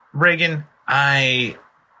Reagan, I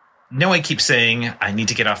know I keep saying I need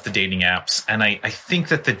to get off the dating apps, and I think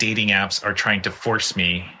that the dating apps are trying to force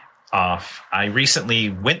me off. I recently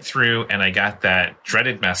went through and I got that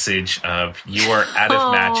dreaded message of you are out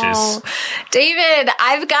of matches. David,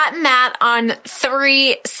 I've gotten that on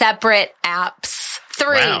 3 separate apps.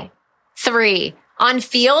 3. Wow. 3. On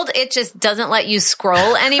Field, it just doesn't let you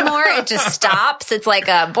scroll anymore. It just stops. It's like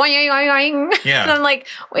a boing, boing, boing. Yeah. And I'm like,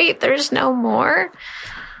 wait, there's no more?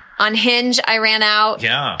 On Hinge, I ran out.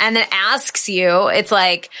 Yeah. And then asks you, it's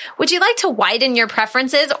like, would you like to widen your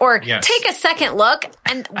preferences or take a second look?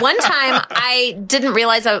 And one time I didn't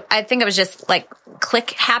realize, I think I was just like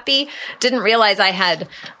click happy, didn't realize I had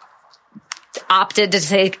opted to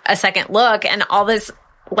take a second look, and all this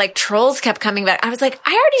like trolls kept coming back. I was like,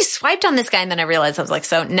 I already swiped on this guy. And then I realized, I was like,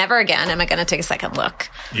 so never again am I going to take a second look.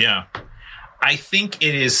 Yeah. I think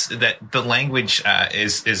it is that the language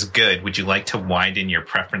is good. Would you like to widen your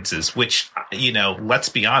preferences? Which, let's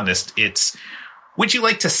be honest, it's, would you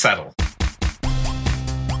like to settle?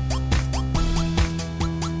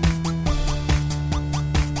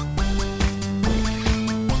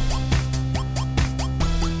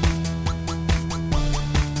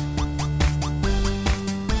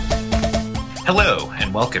 Hello,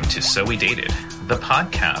 and welcome to So We Dated, the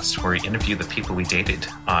podcast where we interview the people we dated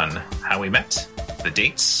on how we met, the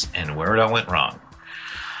dates, and where it all went wrong.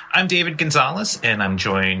 I'm David Gonzalez, and I'm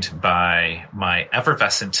joined by my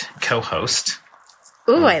effervescent co-host,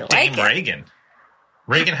 Dame Reagan.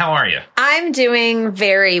 Reagan, how are you? I'm doing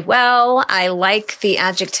very well. I like the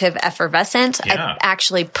adjective effervescent. Yeah. I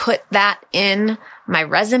actually put that in my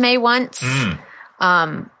resume once.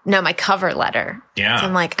 No, my cover letter. Yeah. So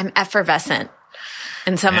I'm like, I'm effervescent.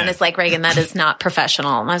 And someone is like, Reagan, that is not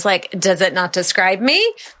professional. And I was like, does it not describe me?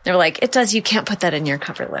 They're like, it does. You can't put that in your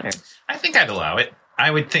cover letter. I think I'd allow it. I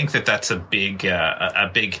would think that that's a big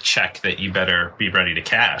check that you better be ready to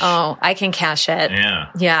cash. Oh, I can cash it.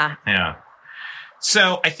 Yeah.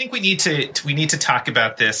 So I think we need to talk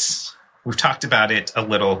about this. We've talked about it a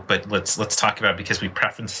little, but let's talk about it because we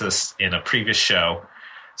preferenced this in a previous show.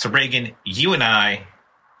 So Reagan, you and I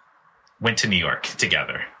went to New York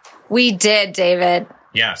together. We did, David.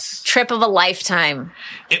 Yes. Trip of a lifetime.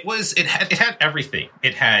 It had everything.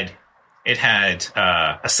 It had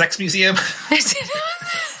a sex museum.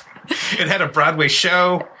 It had a Broadway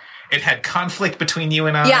show. It had conflict between you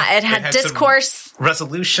and I. Yeah, it had discourse.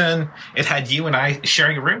 Resolution. It had you and I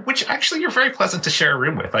sharing a room, which actually you're very pleasant to share a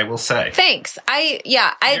room with, I will say. Thanks. I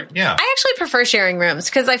actually prefer sharing rooms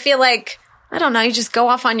because I feel like, I don't know, you just go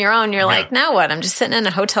off on your own. You're like, now what? I'm just sitting in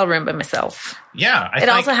a hotel room by myself. Yeah. It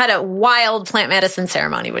also had a wild plant medicine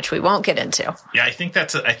ceremony, which we won't get into. Yeah, I think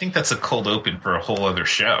that's a cold open for a whole other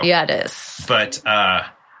show. Yeah, it is. But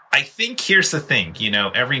I think here's the thing.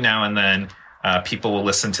 Every now and then people will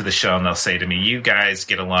listen to the show and they'll say to me, you guys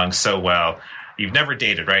get along so well. You've never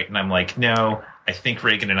dated, right? And I'm like, no. I think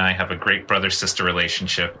Reagan and I have a great brother-sister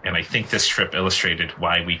relationship, and I think this trip illustrated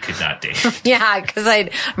why we could not date. Yeah, because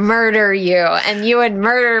I'd murder you, and you would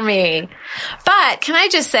murder me. But can I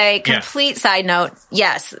just say, complete side note,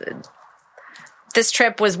 yes, this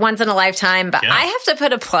trip was once in a lifetime, but I have to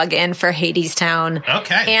put a plug in for Hadestown.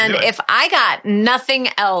 Okay, and if I got nothing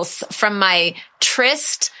else from my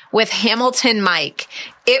tryst with Hamilton Mike,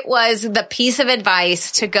 it was the piece of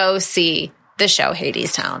advice to go see the show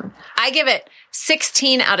Hadestown. I give it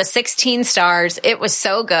 16 out of 16 stars. It was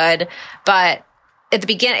so good. But at the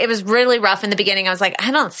beginning, it was really rough in the beginning. I was like,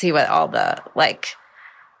 I don't see what all the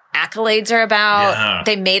accolades are about. Yeah.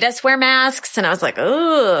 They made us wear masks. And I was like,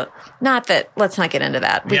 ooh, let's not get into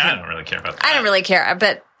that. I don't really care about that. I don't really care,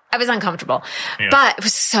 but I was uncomfortable. Yeah. But it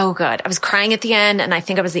was so good. I was crying at the end. And I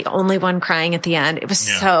think I was the only one crying at the end. It was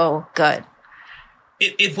so good.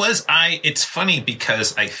 It was. It's funny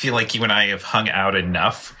because I feel like you and I have hung out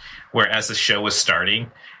enough where as the show was starting,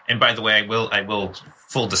 and by the way, I will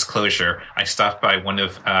full disclosure, I stopped by one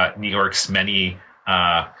of New York's many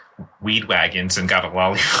weed wagons and got a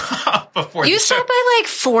lollipop before you the show. stopped by like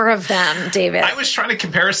 4 of them, David. I was trying to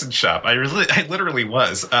comparison shop. I literally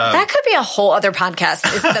was. That could be a whole other podcast.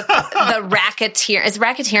 Is the racketeer? Is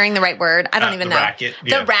racketeering the right word? I don't even know. Racket,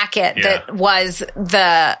 the racket that was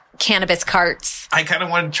the cannabis carts. I kind of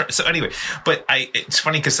wanted to try. So anyway, but it's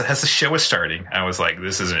funny because as the show was starting, I was like,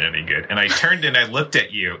 this isn't any good. And I turned and I looked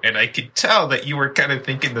at you and I could tell that you were kind of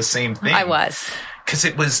thinking the same thing. I was. Because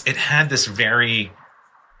it had this very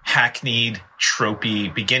hackneyed,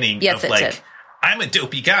 tropey beginning of like, I'm a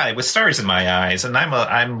dopey guy with stars in my eyes, and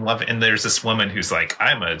I'm loving. And there's this woman who's like,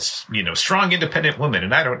 I'm a strong, independent woman,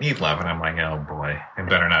 and I don't need love. And I'm like, oh boy, it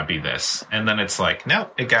better not be this. And then it's like, no,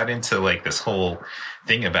 it got into like this whole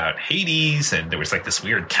thing about Hades, and there was like this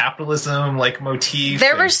weird capitalism like motif.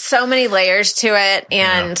 There were so many layers to it,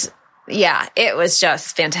 and yeah, it was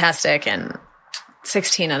just fantastic. And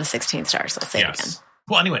 16 out of 16 stars. Let's say it again.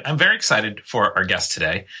 Well, anyway, I'm very excited for our guest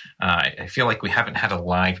today. I feel like we haven't had a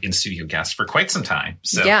live in-studio guest for quite some time.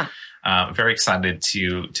 So I'm very excited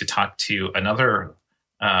to talk to another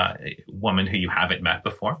woman who you haven't met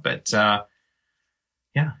before. But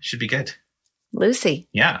should be good. Lucy.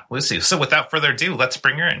 Yeah, Lucy. So without further ado, let's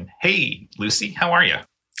bring her in. Hey, Lucy, how are you?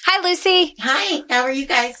 Hi, Lucy. Hi, how are you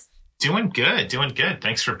guys? Doing good.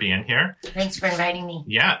 Thanks for being here. Thanks for inviting me.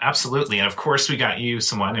 Yeah, absolutely. And of course, we got you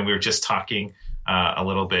someone, and we were just talking a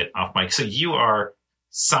little bit off mic. So you are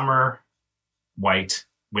summer white,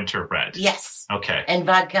 winter red. Yes. Okay. And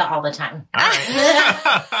vodka all the time. All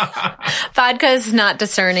right. Vodka's not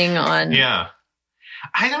discerning on. Yeah.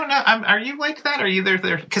 I don't know. Are you like that? Are you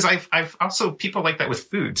there? Because I've also people like that with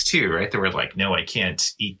foods too, right? They were like, no, I can't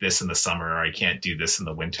eat this in the summer, or I can't do this in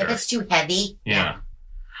the winter. If it's too heavy. Yeah.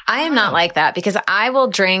 I am not like that because I will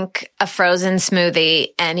drink a frozen smoothie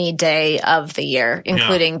any day of the year,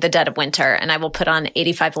 including the dead of winter, and I will put on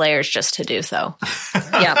 85 layers just to do so.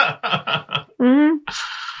 Yeah.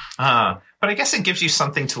 But I guess it gives you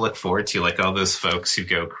something to look forward to, like all those folks who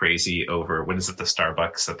go crazy over, what is it, the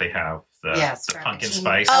Starbucks that they have? The pumpkin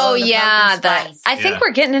spice. Oh, yeah. I think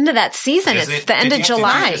we're getting into that season. It's the end of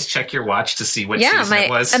July. Did you just check your watch to see what season it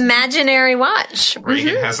was? Imaginary watch.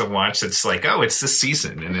 Reagan has a watch that's like, oh, it's this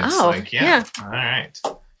season. And it's all right.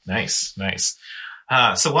 Nice.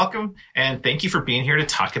 So welcome, and thank you for being here to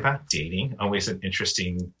talk about dating. Always an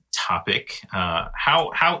interesting topic.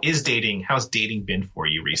 How is dating? How's dating been for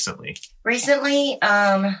you recently?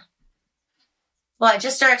 Well, I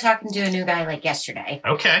just started talking to a new guy like yesterday.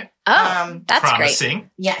 Okay. That's promising. Great.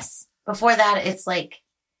 Yes. Before that, it's like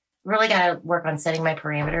really got to work on setting my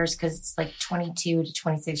parameters because it's like 22 to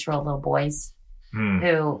 26-year-old little boys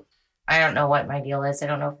who I don't know what my deal is. I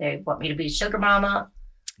don't know if they want me to be a sugar mama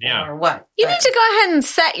or what. You need to go ahead and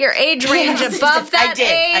set your age range above that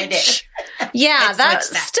age. I did. Yeah, that's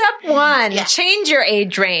step one. Yeah. Change your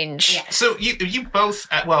age range. Yeah. So you both,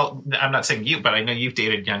 well, I'm not saying you, but I know you've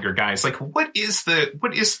dated younger guys. Like, what is the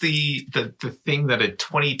thing that a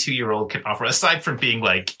 22-year-old can offer aside from being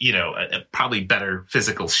like, a probably better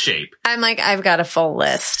physical shape? I'm like, I've got a full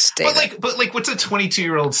list, David. But what's a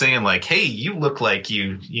 22-year-old saying? Like, hey, you look like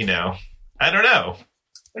you I don't know.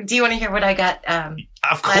 Do you want to hear what I got?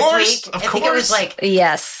 Of course. Last week? I think it was like,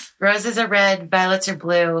 yes, roses are red, violets are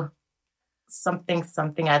blue. Something.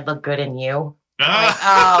 I'd look good in you.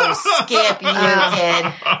 Like, skip you,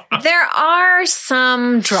 kid. There are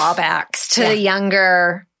some drawbacks to the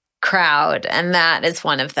younger crowd, and that is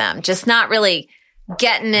one of them. Just not really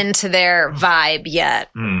getting into their vibe yet.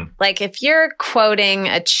 Like if you're quoting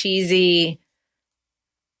a cheesy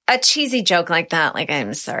joke like that, like,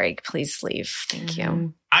 I'm sorry, please leave. Thank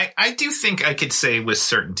you. I do think I could say with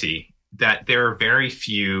certainty that there are very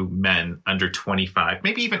few men under 25,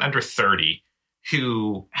 maybe even under 30,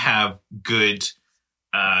 who have good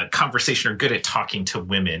conversation or good at talking to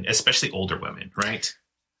women, especially older women, right?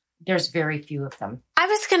 There's very few of them. I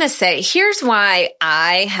was going to say, here's why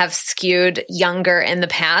I have skewed younger in the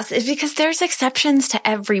past is because there's exceptions to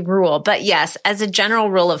every rule. But yes, as a general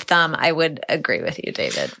rule of thumb, I would agree with you,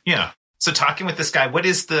 David. Yeah. So talking with this guy, what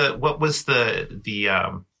was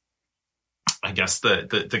the I guess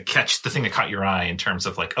the catch, the thing that caught your eye in terms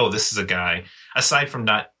of like, oh, this is a guy, aside from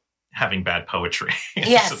not having bad poetry,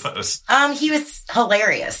 I suppose. He was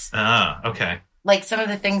hilarious. Okay. Like some of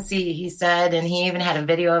the things he said, and he even had a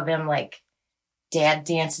video of him like dad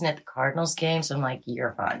dancing at the Cardinals game. So I'm like,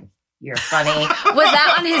 you're fun. You're funny. Was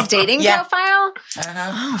that on his dating profile?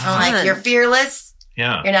 I'm like, you're fearless.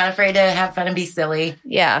 Yeah. You're not afraid to have fun and be silly.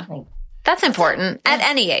 Yeah. Like, that's important at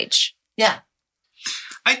any age. Yeah.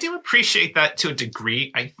 I do appreciate that to a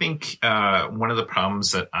degree. I think one of the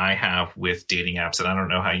problems that I have with dating apps, and I don't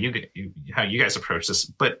know how you guys approach this,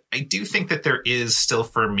 but I do think that there is still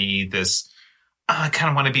for me this, I kind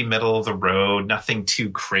of want to be middle of the road, nothing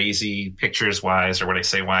too crazy pictures wise or what I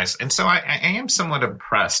say wise. And so I am somewhat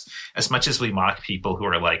impressed, as much as we mock people who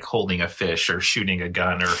are like holding a fish or shooting a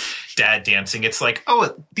gun or dad dancing. It's like,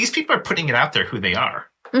 oh, these people are putting it out there who they are.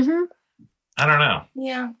 Mm-hmm. I don't know.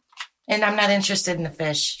 Yeah. And I'm not interested in the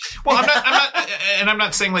fish. Well, I'm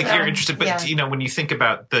not saying like you're interested, but when you think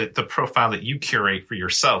about the profile that you curate for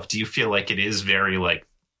yourself, do you feel like it is very like,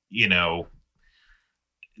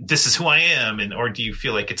 this is who I am, or do you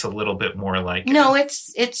feel like it's a little bit more like no,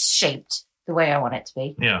 it's shaped the way I want it to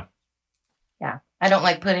be. Yeah. I don't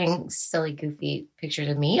like putting silly, goofy pictures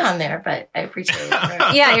of me on there, but I appreciate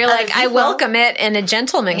it. Yeah, you're like, I welcome it in a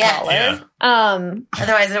gentleman color. Yeah.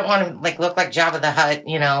 Otherwise, I don't want to like look like Jabba the Hutt,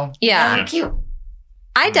 Yeah. I'm cute.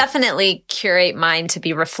 I definitely curate mine to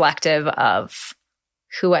be reflective of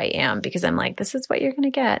who I am because I'm like, this is what you're going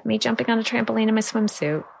to get. Me jumping on a trampoline in my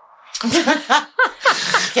swimsuit.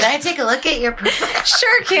 Can I take a look at your profile?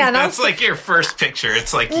 Sure can. That's like your first picture.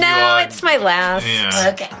 It's like it's my last.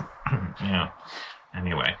 Yeah. Okay. Yeah.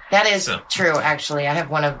 Anyway. That is true, actually. I have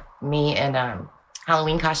one of me in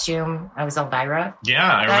Halloween costume. I was Elvira. Yeah,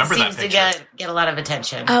 I remember that picture. That seems to get a lot of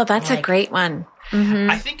attention. Oh, that's a great one. Mm-hmm.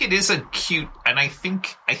 I think it is a cute, and I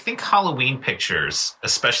think Halloween pictures,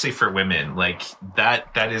 especially for women, like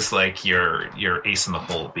that is like your ace in the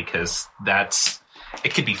hole because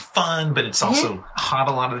it could be fun, but it's also hot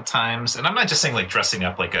a lot of the times. And I'm not just saying like dressing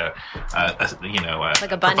up like a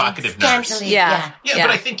like a bunny. Provocative nurse. Yeah. But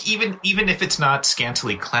I think even if it's not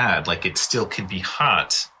scantily clad, like it still could be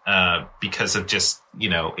hot because of just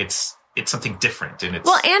it's something different, and it's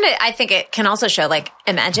I think it can also show like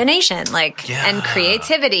imagination, and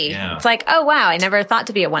creativity. Yeah. It's like, oh wow, I never thought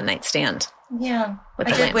to be a one night stand. Yeah, with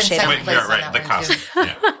the lampshade on. You're right. The costume.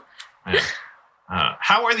 Yeah.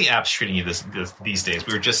 How are the apps treating you these days?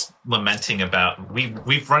 We were just lamenting about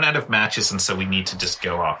we've run out of matches, and so we need to just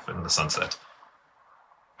go off in the sunset.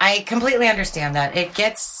 I completely understand that. It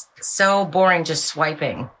gets so boring just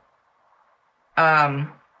swiping.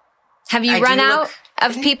 Have you run out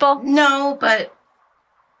of people? No, but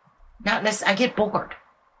not necessarily. I get bored.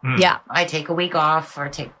 Yeah. I take a week off or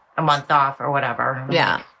take a month off or whatever.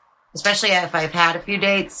 Yeah. Especially if I've had a few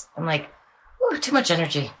dates. I'm like, ooh, too much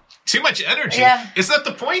energy. Too much energy? Yeah. Is that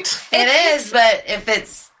the point? It is, but if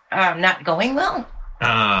it's not going well.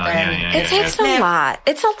 It takes a lot.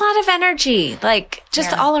 It's a lot of energy, like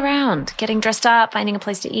just all around. Getting dressed up, finding a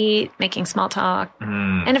place to eat, making small talk.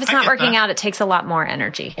 And if it's not working out, it takes a lot more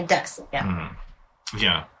energy. It does, yeah.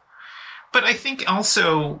 Yeah. But I think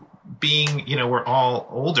also being, we're all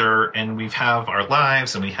older and we have our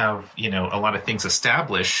lives and we have, a lot of things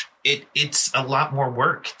established. It's a lot more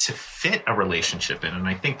work to fit a relationship in. And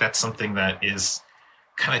I think that's something that is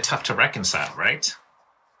kind of tough to reconcile, right?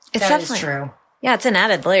 It's that is true. Yeah, it's an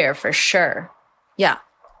added layer for sure. Yeah.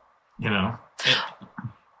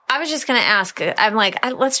 I was just going to ask, I'm like,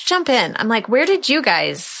 let's jump in. I'm like, where did you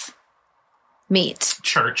guys meet?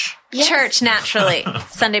 Church. Yes. Church, naturally.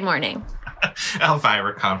 Sunday morning.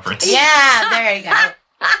 Elvira conference. Yeah, there you go.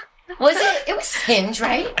 It was Hinge,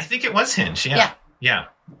 right? I think it was Hinge, yeah.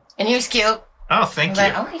 And he was cute. Oh, thank you.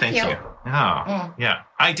 Like, thank you. Oh, yeah.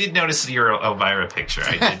 I did notice your Elvira picture.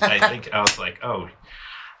 I think I was like, oh,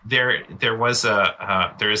 there is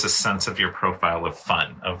a sense of your profile of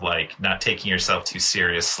fun, of like not taking yourself too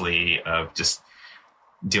seriously, of just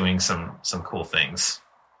doing some cool things.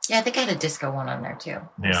 Yeah, I think I had a disco one on there too.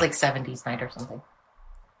 It was like 70s night or something.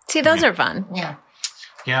 See, those are fun. Yeah.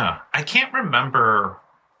 Yeah. I can't remember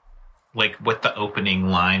like what the opening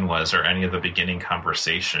line was or any of the beginning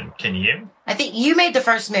conversation. Can you? I think you made the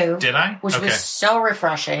first move. Did I? Which was so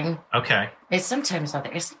refreshing. Okay. It's sometimes not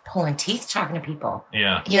there. It's like pulling teeth talking to people.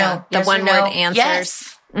 Yeah. The one word answers.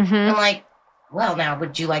 Yes. Mm-hmm. I'm like, well, now,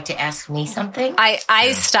 would you like to ask me something?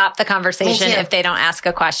 I stop the conversation if they don't ask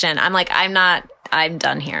a question. I'm like, I'm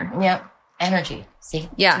done here. Yep. Energy. See?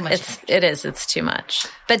 Yeah, it's too much.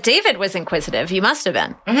 But David was inquisitive. You must have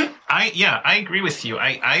been. Mm-hmm. I agree with you.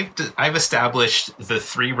 I've established the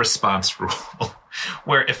 3 response rule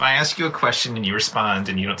where if I ask you a question and you respond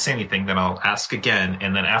and you don't say anything, then I'll ask again.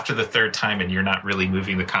 And then after the 3rd time and you're not really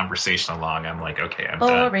moving the conversation along, I'm like, okay, I'm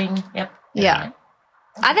done. Boring. Yep. Yeah.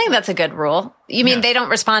 I think that's a good rule. You mean they don't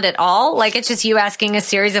respond at all? Like it's just you asking a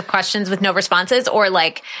series of questions with no responses, or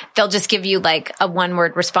like they'll just give you like a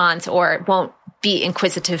 1-word response or won't be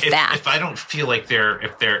inquisitive back? If I don't feel like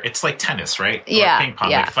it's like tennis, right? Yeah. Or ping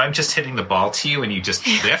pong. Yeah. Like if I'm just hitting the ball to you and you just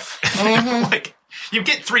whiff, like you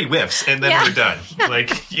get 3 whiffs and then we're done.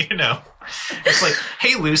 Like, it's like,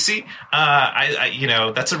 hey, Lucy,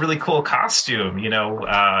 I that's a really cool costume.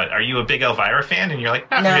 Are you a big Elvira fan? And you're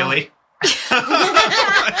like, not really.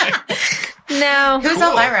 No. Who's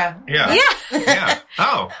Elvira? Yeah.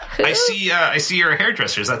 Oh, I see you're a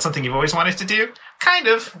hairdresser. Is that something you've always wanted to do? Kind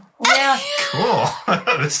of. Yeah. Cool.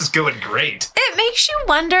 This is going great. It makes you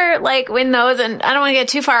wonder, like, when those, and I don't want to get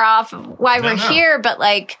too far off why we're here, but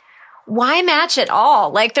like, why match at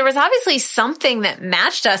all? Like, there was obviously something that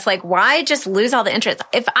matched us. Like, why just lose all the interest?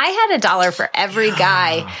 If I had $1 for every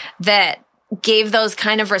guy that gave those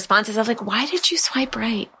kind of responses, I was like, why did you swipe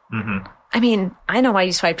right? Mm-hmm. I mean, I know why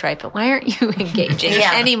you swiped right, but why aren't you engaging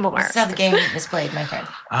anymore? That's how the game is played, my friend.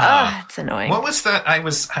 It's annoying. What was that? I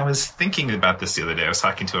was thinking about this the other day. I was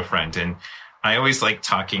talking to a friend, and I always like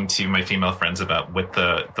talking to my female friends about what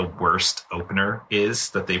the worst opener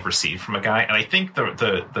is that they've received from a guy. And I think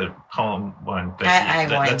the poem one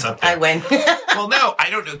that's up there. I win. Well, no, I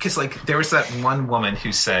don't know, because like there was that one woman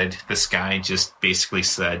who said this guy just basically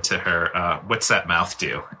said to her, "What's that mouth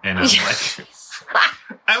do?" And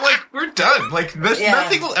I'm like, we're done. Like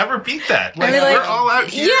nothing will ever beat that. Like we're all out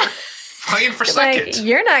here playing for second. Like,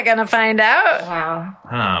 you're not gonna find out.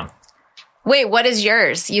 Wow. Wait, what is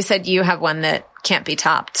yours? You said you have one that can't be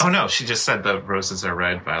topped. Oh, no. She just said the roses are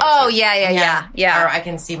red. Violets yeah. Or I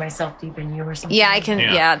can see myself deep in you or something. Yeah, I can.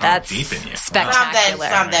 Yeah, that's deep in you. spectacular.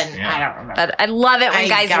 Something. Yeah. I don't remember. But I love it when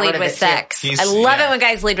guys lead with sex. I love it when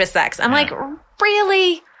guys lead with sex. I'm like,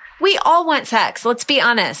 really? We all want sex. Let's be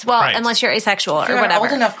honest. Well, unless you're asexual if or you're whatever.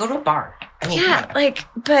 Old enough, go to a bar. I mean,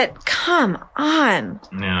 but come on.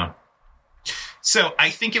 Yeah. So I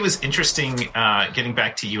think it was interesting getting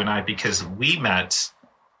back to you and I, because we met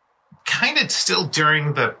kind of still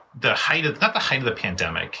during the height of, not the height of the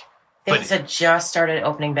pandemic. Things had just started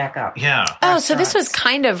opening back up. Yeah. Oh, so this was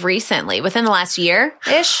kind of recently, within the last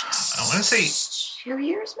year-ish? I want to say 2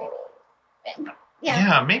 years, maybe?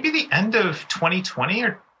 Yeah, maybe the end of 2020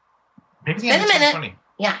 or maybe the end of 2020.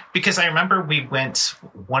 Yeah. Because I remember we went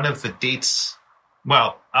one of the dates.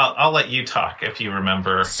 Well, I'll let you talk if you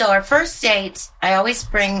remember. So our first date, I always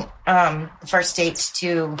bring the first dates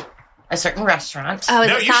to a certain restaurant. Oh,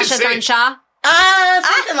 is it Sasha's on Shaw?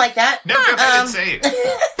 Something like that. No, go ahead and say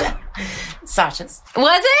it. Sasha's.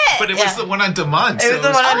 Was it? But it was the one on Demont. It was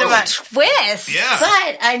the one on Demont. Twist. Yeah.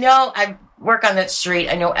 But I know, I work on that street.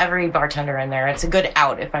 I know every bartender in there. It's a good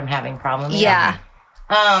out if I'm having problems. Yeah.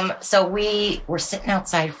 So we were sitting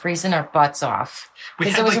outside freezing our butts off. We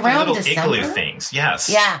had it was like around the little December? igloo things. Yes.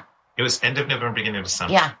 Yeah. It was end of November, beginning of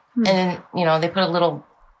December. Yeah. And then, they put a little,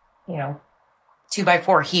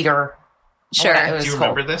 2x4 heater. Sure. Do you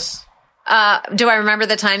remember this? Do I remember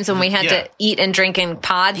the times when we had to eat and drink in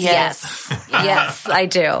pods? Yes. Yes, I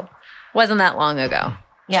do. Wasn't that long ago.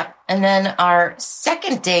 Yeah. And then our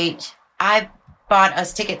second date, I bought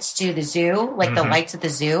us tickets to the zoo, like the lights at the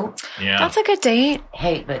zoo. Yeah. That's a good date.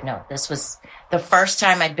 Hey, but no, this was the first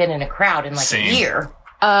time I'd been in a crowd in a year.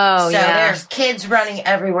 Oh, so there's kids running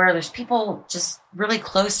everywhere. There's people just really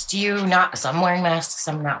close to you. Some wearing masks,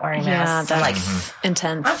 some not wearing masks. Yeah, that's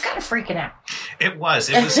intense. I'm kind of freaking out. It was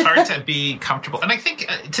hard to be comfortable. And I think,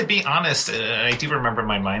 to be honest, I do remember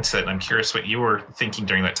my mindset, and I'm curious what you were thinking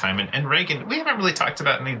during that time. And Reagan, we haven't really talked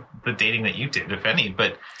about any of the dating that you did, if any,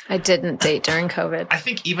 but I didn't date during COVID. I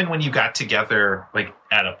think even when you got together, like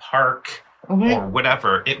at a park or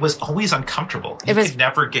whatever, it was always uncomfortable. You could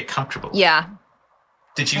never get comfortable. Yeah.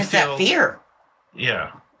 Did you it's feel that fear?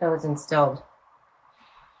 Yeah. That was instilled.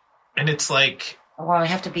 And it's like, well, I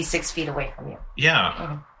have to be 6 feet away from you.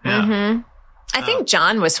 Yeah. I think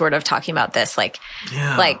John was sort of talking about this, like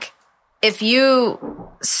if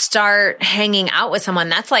you start hanging out with someone,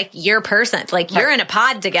 that's like your person. Like you're in a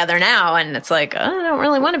pod together now, and it's like, I don't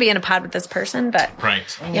really want to be in a pod with this person, but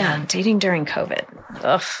dating during COVID.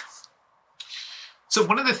 Ugh. So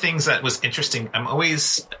one of the things that was interesting, I'm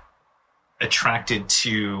always attracted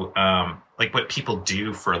to like what people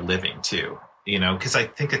do for a living too, because I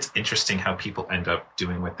think it's interesting how people end up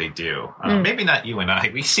doing what they do. Maybe not you and I.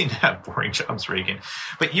 We seem to have boring jobs, Reagan,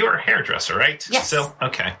 but you're a hairdresser, right? Yes. So,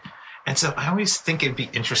 okay. And so I always think it'd be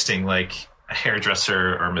interesting, like a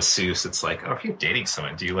hairdresser or masseuse. It's like, if you're dating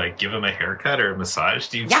someone, do you like give them a haircut or a massage?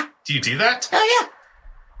 Do you do that? Oh, yeah.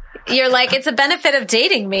 You're like, it's a benefit of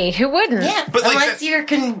dating me. Who wouldn't? Yeah, but unless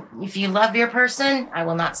if you love your person, I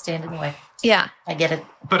will not stand in the way. Yeah. I get it.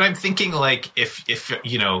 But I'm thinking like if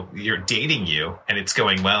you're dating you and it's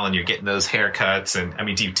going well and you're getting those haircuts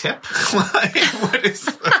and do you tip? Like, what is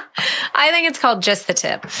that? I think it's called just the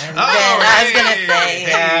tip. I was going to say.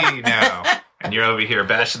 Hey, now. And you're over here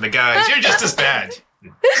bashing the guys. You're just as bad.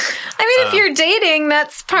 If you're dating,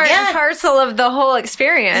 that's part and parcel of the whole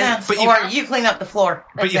experience. Yeah. But you clean up the floor.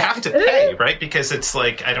 But you have to pay, right? Because it's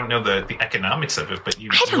like, I don't know the economics of it, but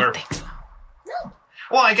I don't think so. No.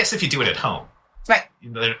 Well, I guess if you do it at home. Right.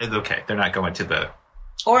 Okay. They're not going to the...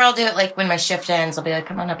 Or I'll do it like when my shift ends. I'll be like,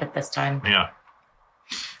 come on up at this time. Yeah.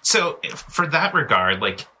 So for that regard,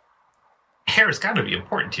 like, hair has got to be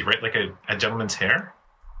important to you, right? Like a gentleman's hair?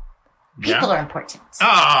 People are important.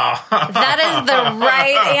 Oh. That is the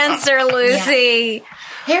right answer, Lucy. Yes.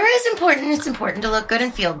 Hair is important. It's important to look good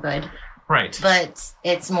and feel good. Right. But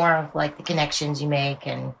it's more of like the connections you make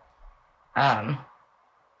and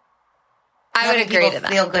I would agree to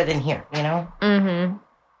that. Feel good in here, Mm-hmm.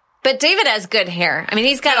 But David has good hair. I mean,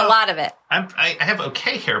 he's got a lot of it. I have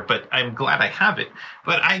okay hair, but I'm glad I have it.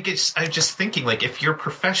 But I'm just thinking, like, if your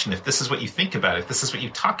profession, if this is what you think about, if this is what you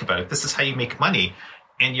talk about, if this is how you make money,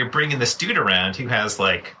 and you're bringing this dude around who has,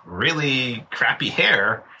 like, really crappy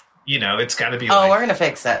hair, you know, it's got to be we're going to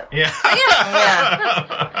fix it. Yeah.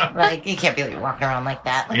 Yeah. Like, you can't be walking around like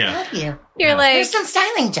that. Like, I love you. You're like... There's some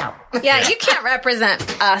styling job. Yeah, you can't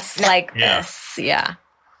represent us like this. Yeah.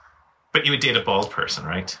 But you would date a bald person,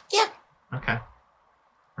 right? Yeah. Okay.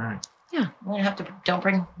 All right. Yeah. I'm going to have to... Don't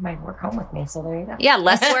bring my work home with me, so there you go. Yeah,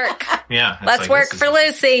 less work. Yeah. Less work for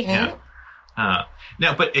Lucy. Yeah.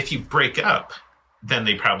 No, but if you break up, then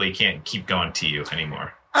they probably can't keep going to you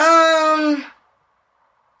anymore.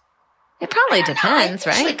 It probably depends,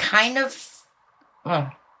 right? Actually, kind of.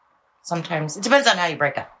 Well, sometimes. It depends on how you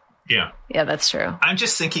break up. Yeah. Yeah, that's true. I'm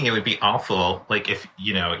just thinking it would be awful, like, if,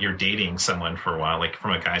 you know, you're dating someone for a while, like,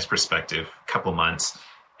 from a guy's perspective, a couple months,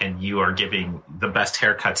 and you are giving the best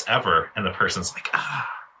haircuts ever, and the person's like,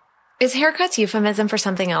 Is haircuts euphemism for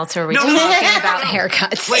something else, or are we talking about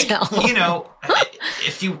haircuts like, still? you know,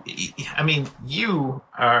 you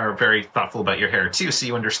are very thoughtful about your hair too, so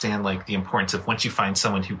you understand, like, the importance of once you find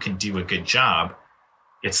someone who can do a good job,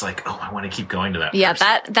 it's like, oh, I want to keep going to that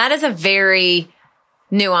person. that is a very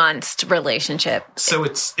nuanced relationship. So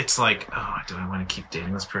it's like, oh, do I want to keep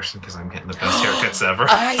dating this person because I'm getting the best haircuts ever?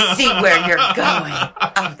 I see where you're going.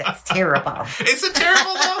 Oh, that's terrible. Is it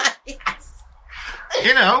terrible though? Yes.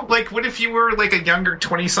 You know, like, what if you were, like, a younger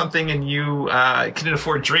 20-something and you couldn't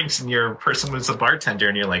afford drinks and your person was a bartender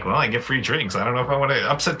and you're like, well, I get free drinks. I don't know if I want to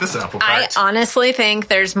upset this apple cart. I honestly think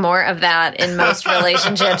there's more of that in most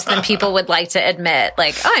relationships than people would like to admit.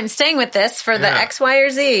 Like, oh, I'm staying with this for the X, Y, or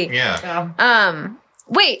Z. Yeah.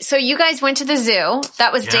 Wait, so you guys went to the zoo.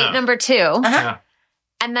 That was date number 2. Uh-huh. Yeah.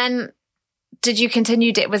 And then did you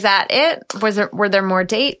continue? Was that it? Were there more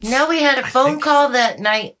dates? No, we had a phone call that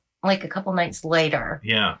night, like a couple nights later.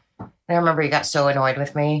 Yeah. I remember he got so annoyed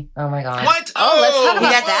with me. Oh my God. What? Oh, let's talk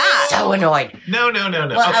about that. So annoyed. No.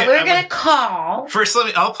 Well, Okay, we're going to call. First,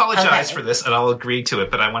 I'll apologize for this and I'll agree to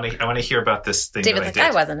it, but I want to hear about this thing. David's like,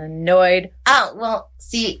 I wasn't annoyed. Oh, well,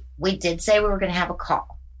 see, we did say we were going to have a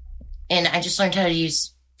call. And I just learned how to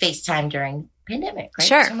use FaceTime during the pandemic, right?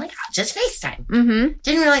 Sure. So I'm like, oh, just FaceTime. Mm-hmm.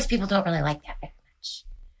 Didn't realize people don't really like that very much.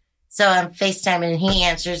 So I'm FaceTiming and he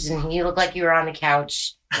answers and you look like you were on the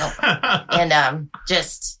couch. And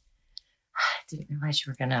just, I didn't realize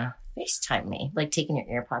you were going to FaceTime me. Like taking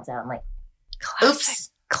your AirPods out. I'm like,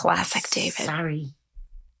 oops. Classic David. Sorry.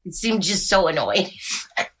 It seemed just so annoyed.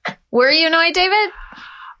 Were you annoyed, David?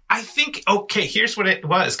 I think, okay, here's what it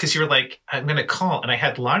was. Because you were like, I'm going to call. And I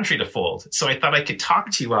had laundry to fold. So I thought I could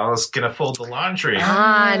talk to you while I was going to fold the laundry.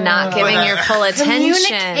 Not giving your full attention.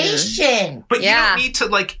 Communication. But you don't need to,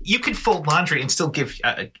 like, you could fold laundry and still give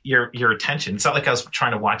your attention. It's not like I was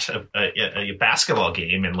trying to watch a basketball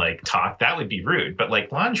game and, like, talk. That would be rude. But,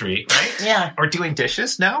 like, laundry, right? Yeah. Or doing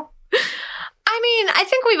dishes, no? I mean, I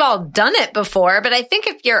think we've all done it before, but I think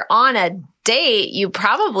if you're on a date, you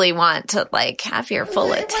probably want to, like, have your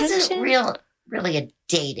full attention. It wasn't really a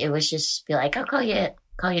date. It was just be like, I'll call you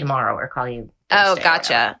tomorrow or call you Thursday. Oh,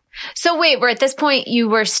 gotcha. So wait, at this point you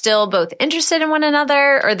were still both interested in one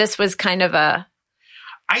another, or this was kind of a...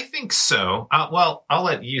 I think so. Well, I'll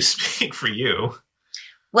let you speak for you.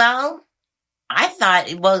 Well, I thought,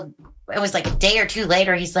 it was like a day or two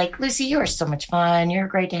later. He's like, Lucy, you are so much fun. You're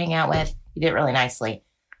great to hang out with. You did it really nicely.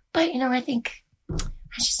 But, I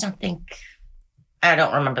just don't think, I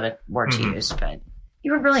don't remember the words you used, but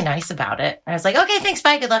you were really nice about it. I was like, okay, thanks,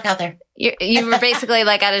 bye. Good luck out there. You were basically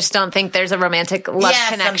like, I just don't think there's a romantic love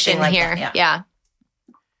connection like here. That, yeah.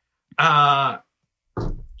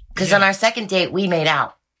 Because on our second date, we made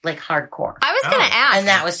out like hardcore. I was going to ask. And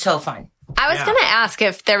that was so fun. I was going to ask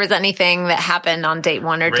if there was anything that happened on date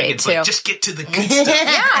 1 or Reagan's date 2. Like, just get to the good stuff.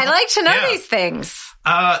 Yeah, I like to know these things.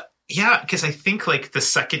 Yeah, because I think, like, the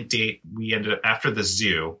second date we ended up after the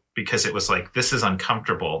zoo, because it was like, this is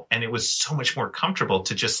uncomfortable. And it was so much more comfortable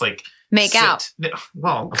to just, like, make out. No,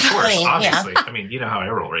 well, of course, obviously. I mean, you know how I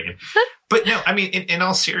roll, Reagan. But no, I mean, in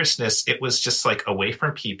all seriousness, it was just, like, away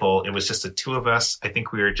from people. It was just the two of us. I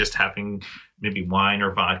think we were just having maybe wine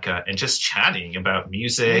or vodka and just chatting about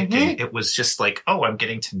music. Mm-hmm. And it was just like, oh, I'm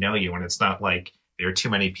getting to know you. And it's not like, there are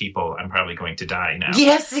too many people. I'm probably going to die now.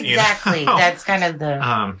 Yes, exactly. That's kind of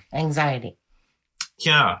the anxiety.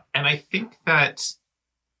 Yeah. And I think that,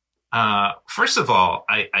 first of all,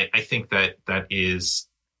 I think that is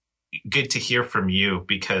good to hear from you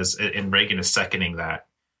because, and Reagan is seconding that.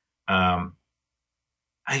 I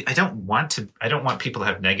don't want people to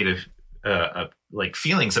have negative like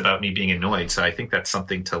feelings about me being annoyed. So I think that's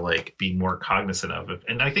something to like be more cognizant of.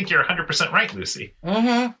 And I think you're 100% right, Lucy.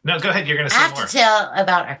 Mm-hmm. No, go ahead. You're going to say more. I have to tell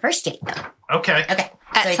about our first date, though. Okay.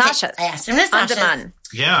 At Sasha's. I asked him to Sasha's.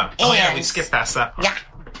 Yeah. Oh, yeah. We skipped past that part. Yeah.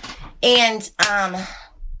 And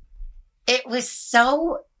it was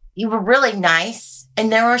so, you were really nice.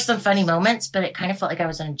 And there were some funny moments, but it kind of felt like I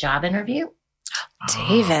was in a job interview.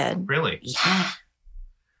 David. Really? Yeah.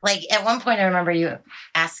 Like at one point, I remember you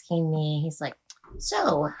asking me, he's like,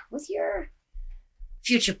 so with your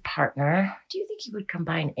future partner, do you think you would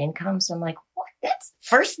combine incomes? I'm like, what? That's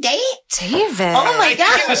first date? David. Oh my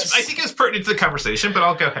gosh. I think it was pertinent to the conversation, but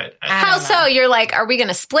I'll go ahead. How so? You're like, are we going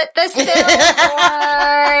to split this bill or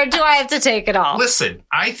do I have to take it all? Listen,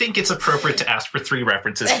 I think it's appropriate to ask for 3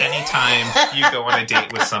 references anytime you go on a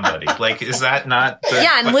date with somebody. Like, is that not?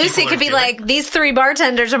 And Lucy could be like, these 3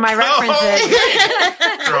 bartenders are my references.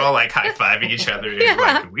 They're all like high-fiving each other. And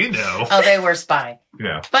like, we know. Oh, they were spy.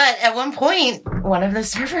 Yeah. But at one point, one of the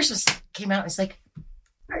servers came out and was like,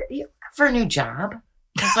 are you for a new job?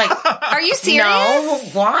 I was like, are you serious? No,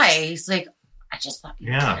 why? He's like, I just thought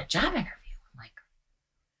you had a job interview. I'm like,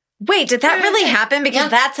 wait, did that really happen?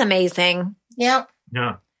 Because that's amazing. Yeah.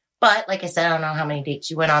 Yeah. But like I said, I don't know how many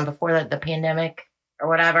dates you went on before the pandemic or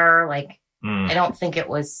whatever. Like, I don't think it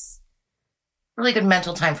was really good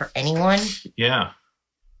mental time for anyone. Yeah.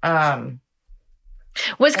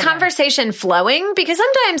 Was conversation flowing? Because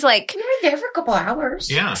sometimes, like, we were there for a couple hours.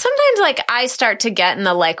 Yeah. Sometimes, like, I start to get in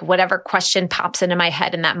the, like, whatever question pops into my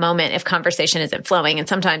head in that moment if conversation isn't flowing. And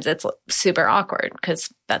sometimes it's super awkward because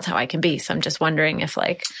that's how I can be. So I'm just wondering if,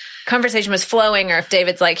 like, conversation was flowing or if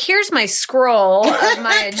David's like, here's my scroll of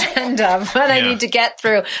my agenda of what I need to get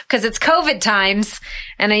through because it's COVID times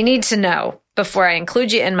and I need to know before I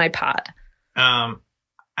include you in my pod.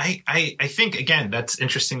 I think, again, that's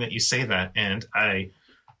interesting that you say that. And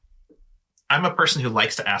I'm a person who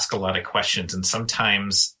likes to ask a lot of questions. And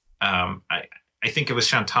sometimes I think it was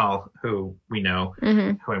Chantal, who we know,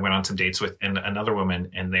 who I went on some dates with, and another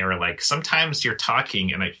woman. And they were like, sometimes you're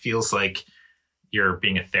talking and it feels like you're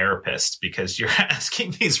being a therapist because you're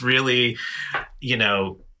asking these really,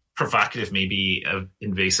 provocative, maybe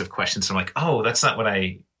invasive questions. I'm like, oh, that's not what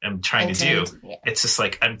I'm trying to do. Yeah. It's just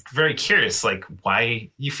like, I'm very curious, like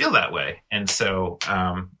why you feel that way. And so,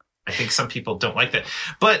 I think some people don't like that,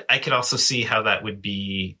 but I could also see how that would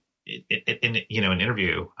be in an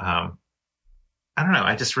interview. I don't know.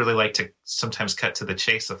 I just really like to sometimes cut to the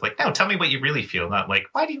chase of like, no, tell me what you really feel. Not like,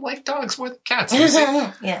 why do you like dogs more than cats?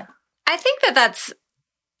 Yeah. I think that's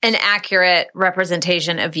an accurate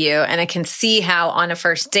representation of you. And I can see how on a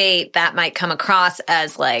first date that might come across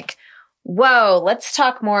as like, whoa, let's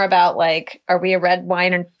talk more about like, are we a red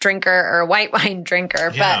wine drinker or a white wine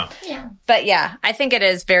drinker? Yeah. But yeah, I think it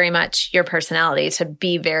is very much your personality to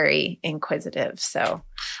be very inquisitive. So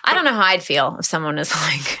I don't know how I'd feel if someone is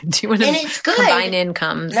like, do you want to combine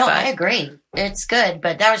incomes? No, I agree. It's good.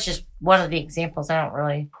 But that was just one of the examples. I don't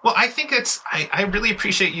really. Well, I think I really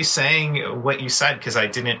appreciate you saying what you said because I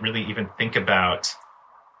didn't really even think about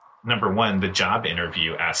number one, the job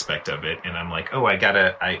interview aspect of it. And I'm like, oh, I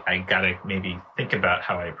gotta maybe think about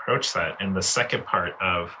how I approach that. And the second part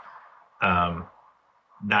of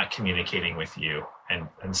not communicating with you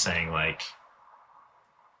and saying like,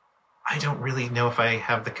 I don't really know if I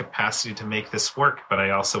have the capacity to make this work, but I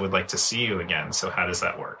also would like to see you again. So how does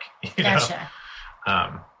that work? Gotcha.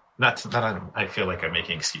 Not that I feel like I'm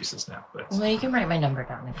making excuses now, but well, you can write my number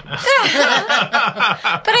down. If you but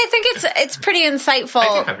I think it's pretty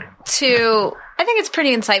insightful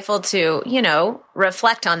to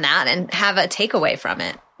reflect on that and have a takeaway from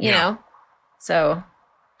it, you know? So.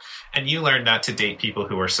 And you learn not to date people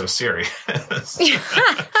who are so serious.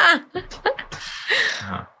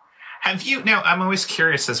 Have you, now I'm always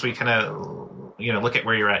curious as we kind of, look at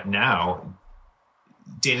where you're at now,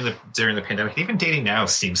 dating during the pandemic, even dating now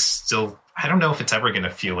seems still, I don't know if it's ever going to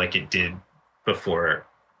feel like it did before,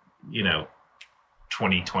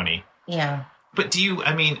 2020. Yeah. But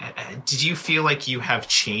did you feel like you have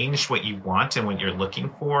changed what you want and what you're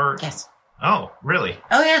looking for? Yes. Oh, really?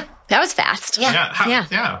 Oh, yeah. That was fast. Yeah.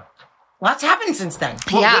 Yeah. Lots happened since then.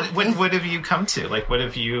 Well, what have you come to? Like, what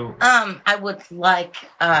have you? I would like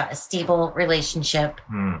a stable relationship.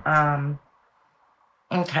 I'm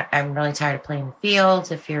really tired of playing the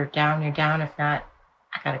fields. If you're down, you're down. If not,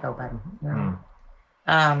 I gotta go, bud.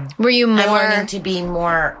 Were you more? I'm learning to be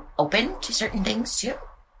more open to certain things too,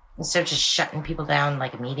 instead of just shutting people down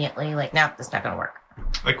like immediately. Like, no, that's not gonna work.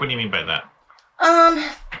 Like, what do you mean by that?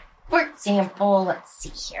 For example, let's see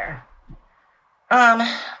here.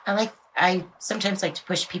 I sometimes like to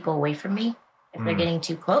push people away from me if they're getting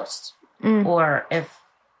too close, or if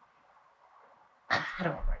how do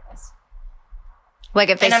I word this? Like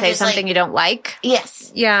if they say something you don't like?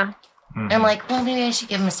 Yes. Yeah. Mm-hmm. I'm like, well, maybe I should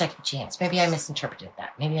give him a second chance. Maybe I misinterpreted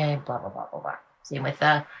that. Maybe I blah, blah, blah, blah, blah. Same with,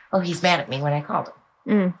 he's mad at me when I called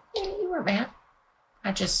him. Yeah, you weren't mad.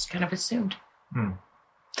 I just kind of assumed.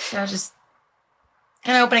 So I was just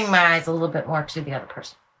kind of opening my eyes a little bit more to the other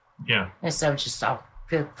person. Yeah. And so just all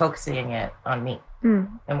focusing it on me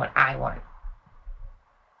and what I want.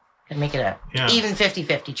 And make it a even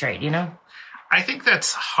 50-50 trade, you know? I think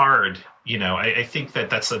that's hard. You know, I think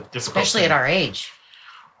that's a difficult especially thing. At our age.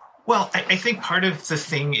 Well, I think part of the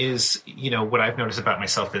thing is, you know, what I've noticed about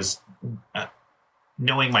myself is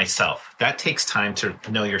knowing myself. That takes time to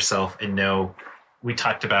know yourself and know. We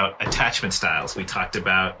talked about attachment styles. We talked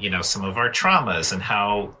about, you know, some of our traumas and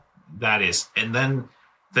how that is. And then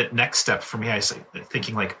the next step for me, I was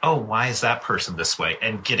thinking like, oh, why is that person this way?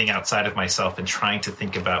 And getting outside of myself and trying to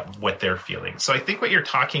think about what they're feeling. So I think what you're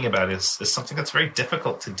talking about is something that's very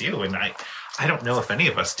difficult to do. And I don't know if any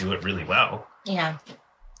of us do it really well. Yeah.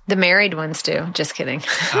 The married ones do. Just kidding.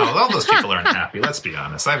 Oh, all those people aren't happy. Let's be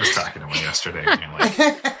honest. I was talking to one yesterday. And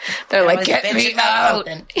they're like, get me out.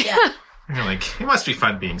 Yeah. And you're like, it must be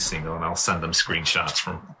fun being single. And I'll send them screenshots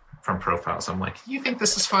from profiles. I'm like, you think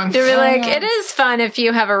this is fun? They're like, it is fun if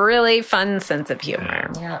you have a really fun sense of humor.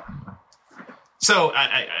 Yeah. So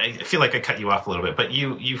I feel like I cut you off a little bit, but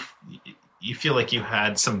you feel like you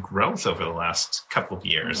had some growth over the last couple of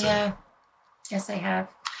years. Yeah. Yes, I have.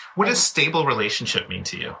 What does stable relationship mean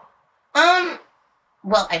to you?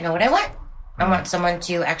 Well, I know what I want. I want someone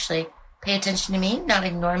to actually pay attention to me, not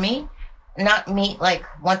ignore me, not meet like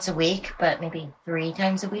once a week, but maybe 3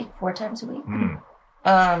 times a week, 4 times a week.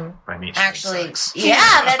 By me, actually, sucks.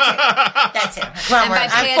 Yeah, that's it. Well,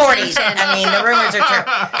 I'm 40. I mean, the rumors are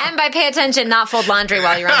true. And by pay attention, not fold laundry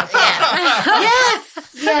while you're on the phone. Yes.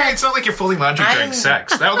 It's not like you're folding laundry during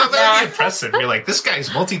sex. That would be impressive. You're like, this guy's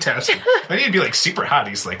multitasking. I need to be like super hot.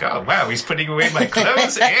 He's like, oh wow, he's putting away my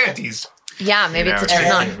clothes and he's maybe it's a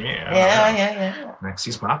turn on. Yeah. Next,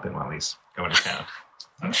 he's mopping while he's going to town.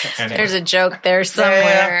 Anyway. There's a joke there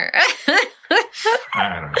somewhere. I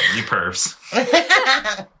don't know. You pervs.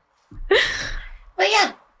 But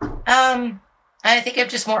yeah. I think I'm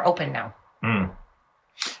just more open now.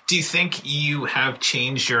 Do you think you have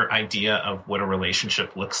changed your idea of what a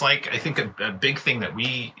relationship looks like? I think a big thing that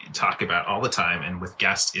we talk about all the time and with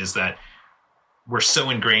guests is that we're so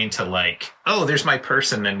ingrained to like, oh, there's my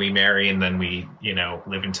person, then we marry, and then we, you know,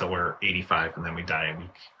 live until we're 85, and then we die a week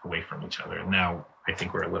away from each other. Now, I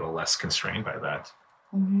think we're a little less constrained by that.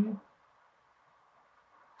 Mm-hmm.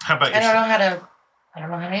 How about yourself? I don't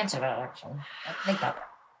know how to answer that, actually. I think about that.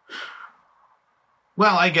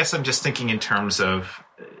 Well, I guess I'm just thinking in terms of,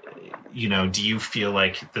 you know, do you feel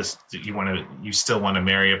like this? You still want to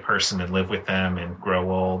marry a person and live with them and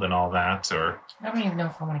grow old and all that, or? I don't even know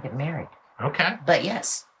if I want to get married. Okay. But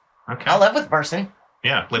yes. Okay. I'll live with a person.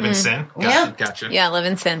 Yeah, live in sin. Gotcha. Yeah, live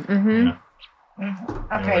in sin. Mm-hmm. Yeah.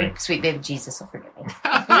 I'll pray, sweet baby Jesus will forgive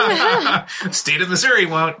me. State of Missouri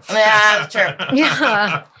won't. Yeah, that's true.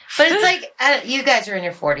 Yeah. But it's like, you guys are in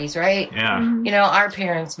your 40s, right? Yeah. You know, our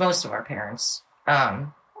parents, most of our parents,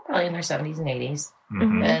 probably in their 70s and 80s,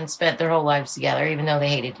 and spent their whole lives together, even though they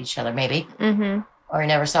hated each other, maybe. Or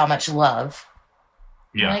never saw much love.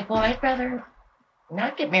 Yeah. I'm like, well, I'd rather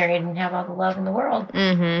not get married and have all the love in the world.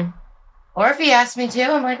 Or if he asked me to,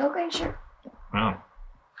 I'm like, okay, sure. Well,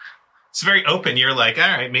 it's very open. You're like, all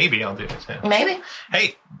right, maybe I'll do it. Yeah. Maybe.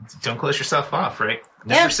 Hey, don't close yourself off, right?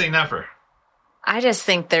 Never say never. I just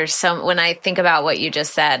think when I think about what you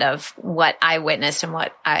just said of what I witnessed and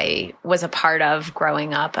what I was a part of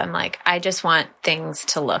growing up, I'm like, I just want things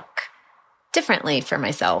to look differently for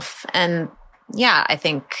myself. And yeah, I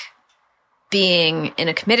think being in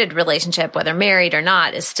a committed relationship, whether married or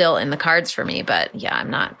not, is still in the cards for me. But yeah, I'm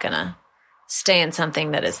not going to stay in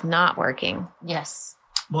something that is not working. Yes.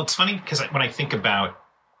 Well, it's funny because when I think about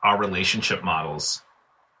our relationship models,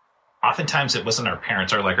 oftentimes it wasn't our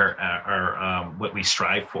parents or like our what we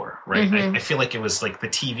strive for, right? I feel like it was like the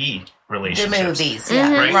TV relationships. The movies,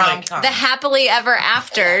 yeah. Right? Like, the happily ever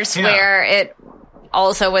afters where it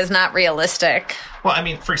also was not realistic. Well, I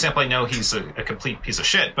mean, for example, I know he's a complete piece of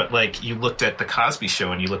shit, but like you looked at the Cosby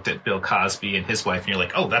Show and you looked at Bill Cosby and his wife and you're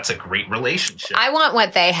like, oh, that's a great relationship. I want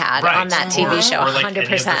what they had on that TV show, or like 100%.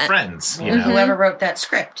 Any of the Friends, you know? Whoever wrote that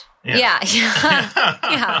script. Yeah.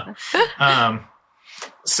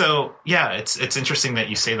 So yeah, it's interesting that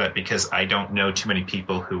you say that because I don't know too many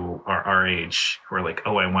people who are our age who are like,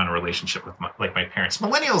 oh, I want a relationship with my parents.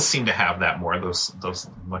 Millennials seem to have that more, those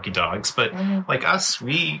lucky dogs. But like us,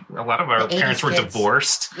 a lot of our parents were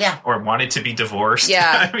divorced, or wanted to be divorced.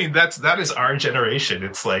 Yeah, I mean that is our generation.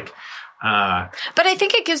 It's like But I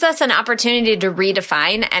think it gives us an opportunity to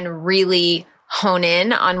redefine and really hone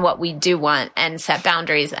in on what we do want and set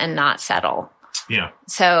boundaries and not settle. Yeah.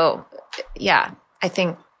 So, yeah, I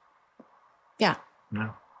think, yeah.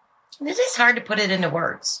 No. It is hard to put it into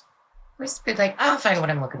words. We just be like, I'll find what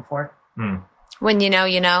I'm looking for. When you know,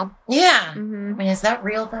 you know. Yeah. Mm-hmm. I mean, is that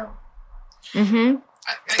real, though? Mm-hmm.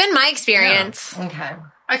 It's been my experience. Yeah. Okay.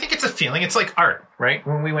 I think it's a feeling. It's like art, right?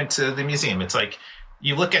 When we went to the museum, it's like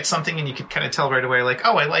you look at something and you can kind of tell right away, like,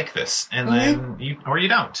 oh, I like this. And then you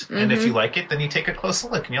don't. Mm-hmm. And if you like it, then you take a closer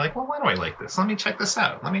look and you're like, well, why do I like this? Let me check this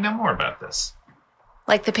out. Let me know more about this.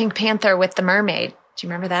 Like the Pink Panther with the mermaid. Do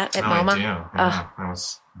you remember that at MoMA? I do. Yeah,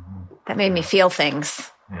 that made me feel things.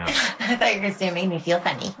 Yeah. I thought you were going to say it made me feel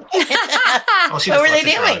funny. Well, what were they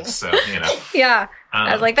doing? Drugs, so, Yeah.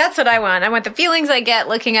 I was like, that's what I want. I want the feelings I get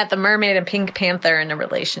looking at the mermaid and Pink Panther in a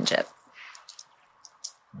relationship.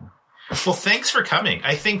 Well, thanks for coming.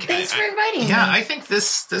 Thanks for inviting me. Yeah, I think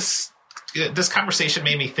this conversation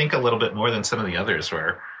made me think a little bit more than some of the others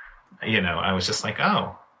where, I was just like,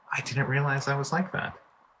 oh, I didn't realize I was like that.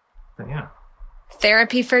 But yeah.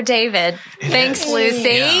 Therapy for David. Thanks, Lucy.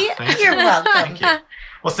 Yeah, You're welcome. Thank you.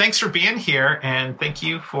 Well, thanks for being here, and thank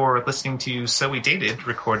you for listening to So We Dated,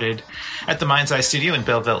 recorded at the Mind's Eye Studio in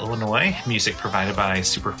Belleville, Illinois. Music provided by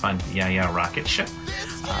Superfund Yeah Rocket Ship.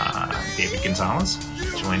 David Gonzalez,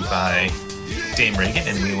 joined by Dame Reagan,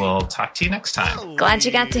 and we will talk to you next time. Glad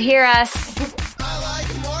you got to hear us.